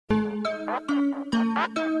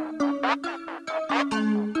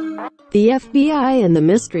The FBI and the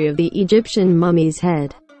mystery of the Egyptian mummy's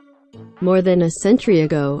head. More than a century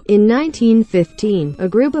ago, in 1915, a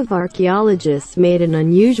group of archaeologists made an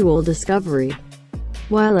unusual discovery.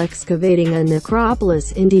 While excavating a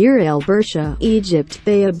necropolis in Deir, el-Bersha, Egypt,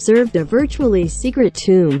 they observed a virtually secret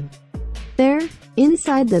tomb. There,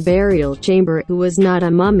 inside the burial chamber, was not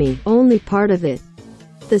a mummy, only part of it.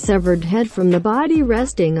 The severed head from the body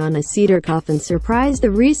resting on a cedar coffin surprised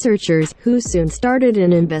the researchers, who soon started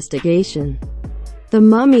an investigation. The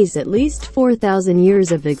mummy's at least 4,000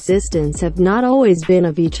 years of existence have not always been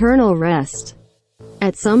of eternal rest.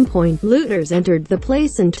 At some point, looters entered the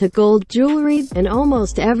place and took gold jewelry, and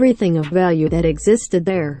almost everything of value that existed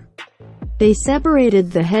there. They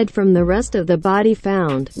separated the head from the rest of the body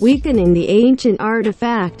found, weakening the ancient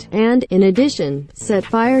artifact, and, in addition, set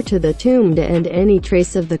fire to the tomb to end any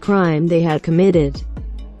trace of the crime they had committed.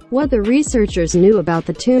 What the researchers knew about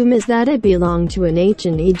the tomb is that it belonged to an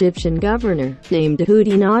ancient Egyptian governor, named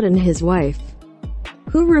Djehutynakht, and his wife,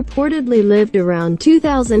 who reportedly lived around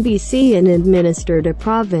 2000 BC and administered a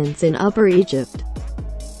province in Upper Egypt.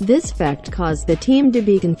 This fact caused the team to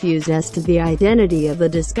be confused as to the identity of the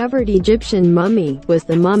discovered Egyptian mummy. Was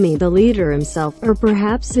the mummy the leader himself, or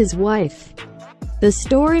perhaps his wife? The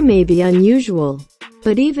story may be unusual,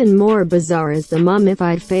 but even more bizarre is the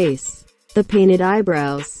mummified face, the painted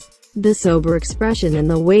eyebrows, the sober expression, and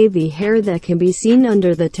the wavy hair that can be seen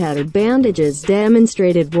under the tattered bandages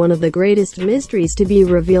demonstrated one of the greatest mysteries to be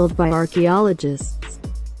revealed by archaeologists.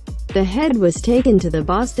 The head was taken to the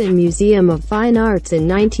Boston Museum of Fine Arts in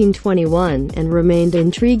 1921 and remained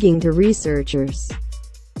intriguing to researchers.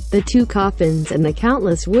 The two coffins and the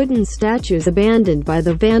countless wooden statues abandoned by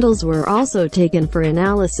the Vandals were also taken for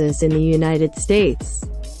analysis in the United States.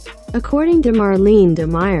 According to Marlene de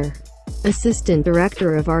Meyer, Assistant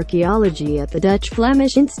Director of Archaeology at the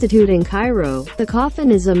Dutch-Flemish Institute in Cairo, the coffin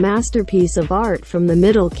is a masterpiece of art from the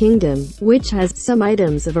Middle Kingdom, which has some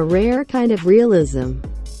items of a rare kind of realism.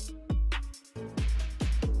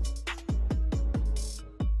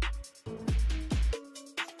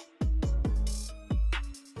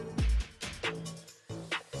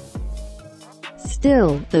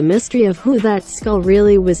 Still, the mystery of who that skull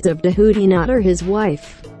really was of Djehutynakht or his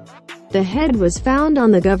wife. The head was found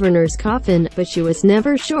on the governor's coffin, but she was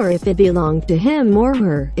never sure if it belonged to him or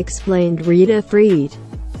her, explained Rita Fried,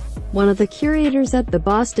 one of the curators at the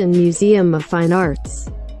Boston Museum of Fine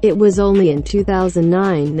Arts. It was only in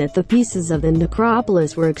 2009 that the pieces of the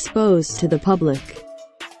necropolis were exposed to the public.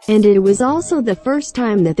 And it was also the first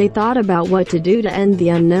time that they thought about what to do to end the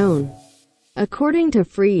unknown. According to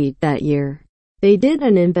Fried, that year, they did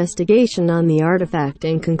an investigation on the artifact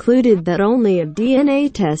and concluded that only a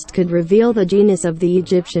DNA test could reveal the genus of the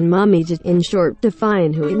Egyptian mummy, to, in short,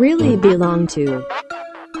 define who it really belonged to.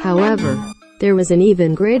 However, there was an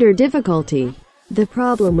even greater difficulty. The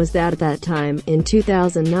problem was that at that time, in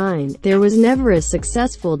 2009, there was never a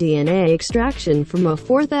successful DNA extraction from a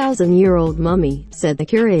 4,000-year-old mummy, said the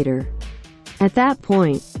curator. At that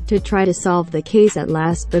point, to try to solve the case at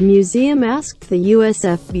last, the museum asked the US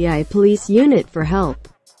FBI police unit for help.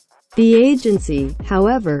 The agency,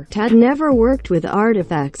 however, had never worked with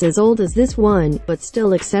artifacts as old as this one, but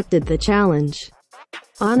still accepted the challenge.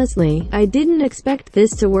 Honestly, I didn't expect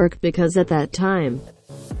this to work because at that time,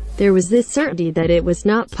 there was this certainty that it was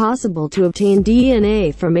not possible to obtain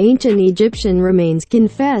DNA from ancient Egyptian remains,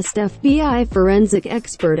 confessed FBI forensic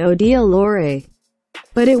expert Odile Lore.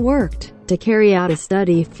 But it worked. To carry out a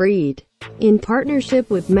study, Fried, in partnership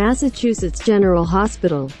with Massachusetts General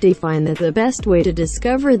Hospital, defined that the best way to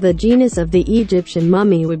discover the genus of the Egyptian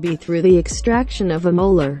mummy would be through the extraction of a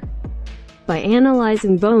molar. By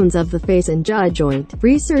analyzing bones of the face and jaw joint,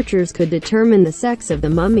 researchers could determine the sex of the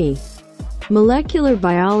mummy. Molecular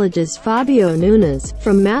biologist Fabio Nunes,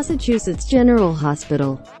 from Massachusetts General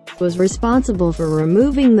Hospital, was responsible for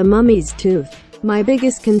removing the mummy's tooth. "My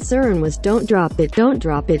biggest concern was don't drop it, don't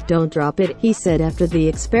drop it, don't drop it," he said after the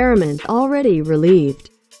experiment, already relieved.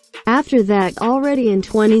 After that, already in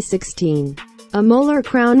 2016, a molar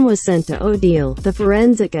crown was sent to Odile, the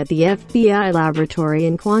forensic at the FBI laboratory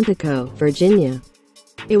in Quantico, Virginia.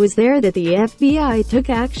 It was there that the FBI took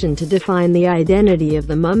action to define the identity of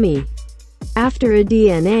the mummy. After a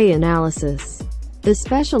DNA analysis, the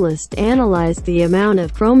specialist analyzed the amount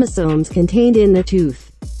of chromosomes contained in the tooth.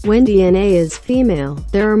 When DNA is female,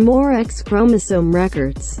 there are more X chromosome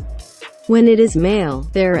records. When it is male,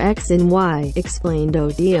 there are X and Y, explained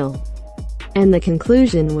Odile. And the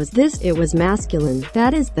conclusion was this: it was masculine,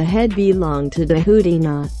 that is, the head belonged to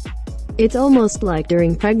Djehutynakht. It's almost like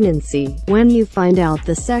during pregnancy, when you find out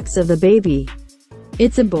the sex of the baby.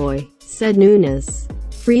 It's a boy, said Nunes.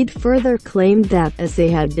 Fried further claimed that, as they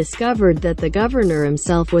had discovered that the governor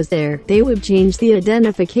himself was there, they would change the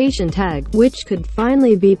identification tag, which could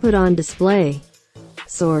finally be put on display.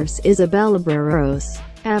 Source: Isabella Barros.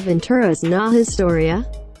 Aventuras na Historia.